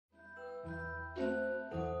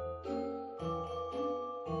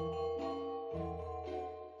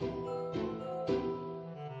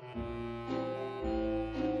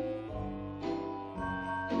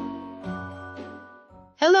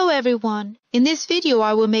everyone! In this video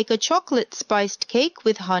I will make a chocolate spiced cake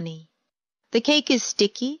with honey. The cake is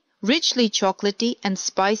sticky, richly chocolatey and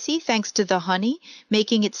spicy thanks to the honey,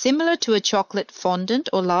 making it similar to a chocolate fondant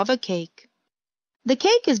or lava cake. The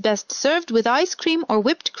cake is best served with ice cream or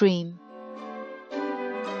whipped cream.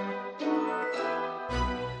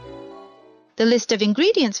 The list of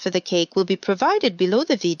ingredients for the cake will be provided below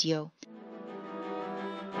the video.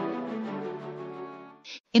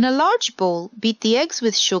 In a large bowl, beat the eggs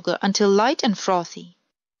with sugar until light and frothy.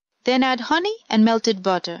 Then add honey and melted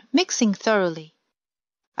butter, mixing thoroughly.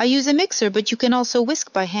 I use a mixer, but you can also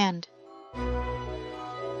whisk by hand.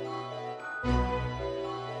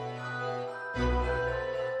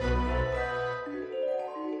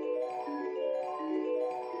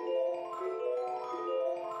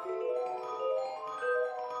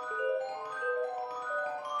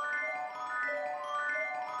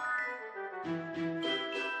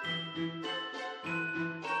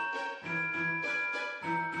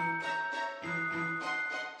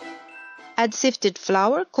 Add sifted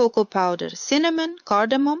flour, cocoa powder, cinnamon,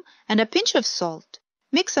 cardamom, and a pinch of salt.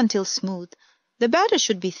 Mix until smooth. The batter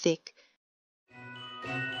should be thick.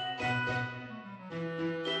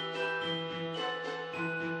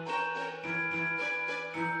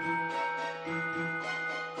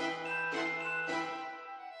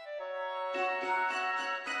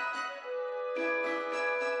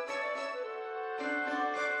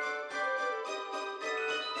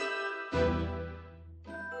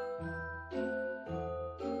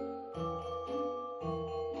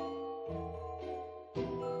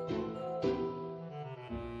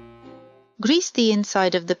 Grease the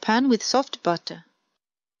inside of the pan with soft butter.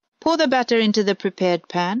 Pour the batter into the prepared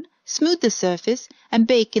pan, smooth the surface, and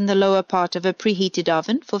bake in the lower part of a preheated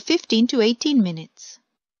oven for 15 to 18 minutes.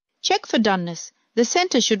 Check for doneness. The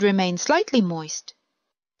center should remain slightly moist.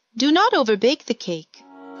 Do not overbake the cake.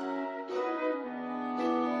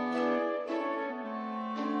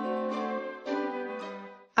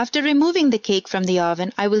 After removing the cake from the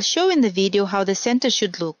oven, I will show in the video how the center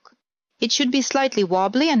should look. It should be slightly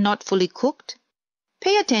wobbly and not fully cooked.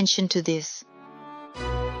 Pay attention to this.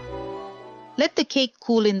 Let the cake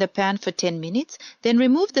cool in the pan for 10 minutes, then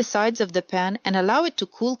remove the sides of the pan and allow it to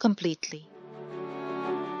cool completely.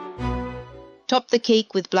 Top the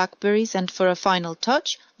cake with blackberries and for a final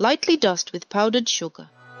touch, lightly dust with powdered sugar.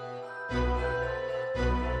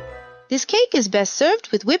 This cake is best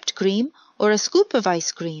served with whipped cream or a scoop of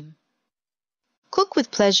ice cream. Cook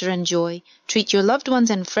with pleasure and joy. Treat your loved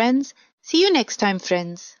ones and friends. See you next time,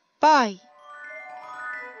 friends. Bye.